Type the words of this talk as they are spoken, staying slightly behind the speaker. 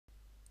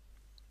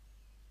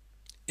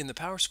In the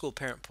PowerSchool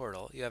Parent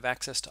Portal, you have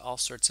access to all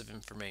sorts of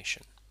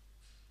information.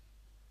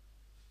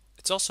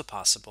 It's also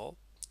possible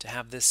to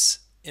have this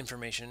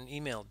information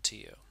emailed to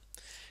you.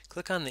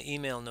 Click on the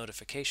Email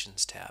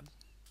Notifications tab,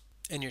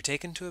 and you're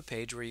taken to a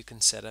page where you can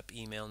set up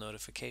email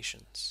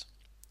notifications.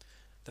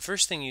 The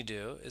first thing you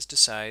do is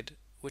decide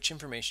which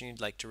information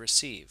you'd like to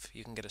receive.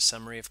 You can get a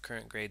summary of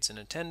current grades and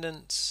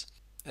attendance,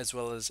 as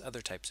well as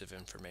other types of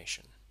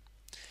information.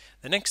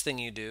 The next thing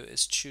you do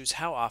is choose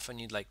how often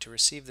you'd like to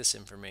receive this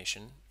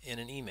information in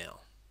an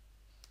email.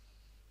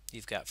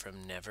 You've got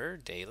from never,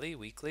 daily,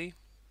 weekly,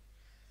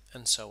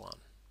 and so on.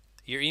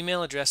 Your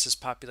email address is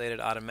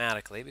populated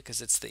automatically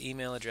because it's the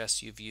email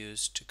address you've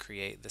used to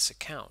create this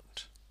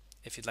account.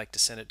 If you'd like to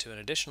send it to an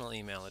additional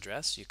email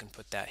address, you can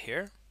put that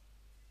here.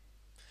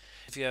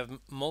 If you have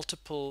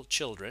multiple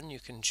children, you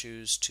can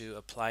choose to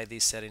apply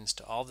these settings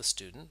to all the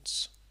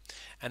students.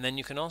 And then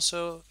you can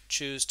also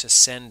choose to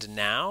send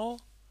now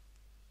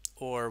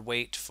or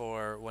wait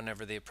for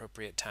whenever the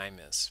appropriate time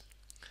is.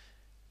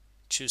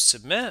 Choose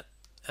Submit,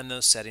 and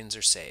those settings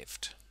are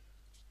saved.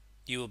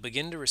 You will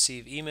begin to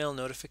receive email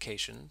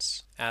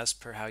notifications as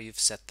per how you've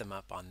set them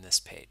up on this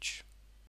page.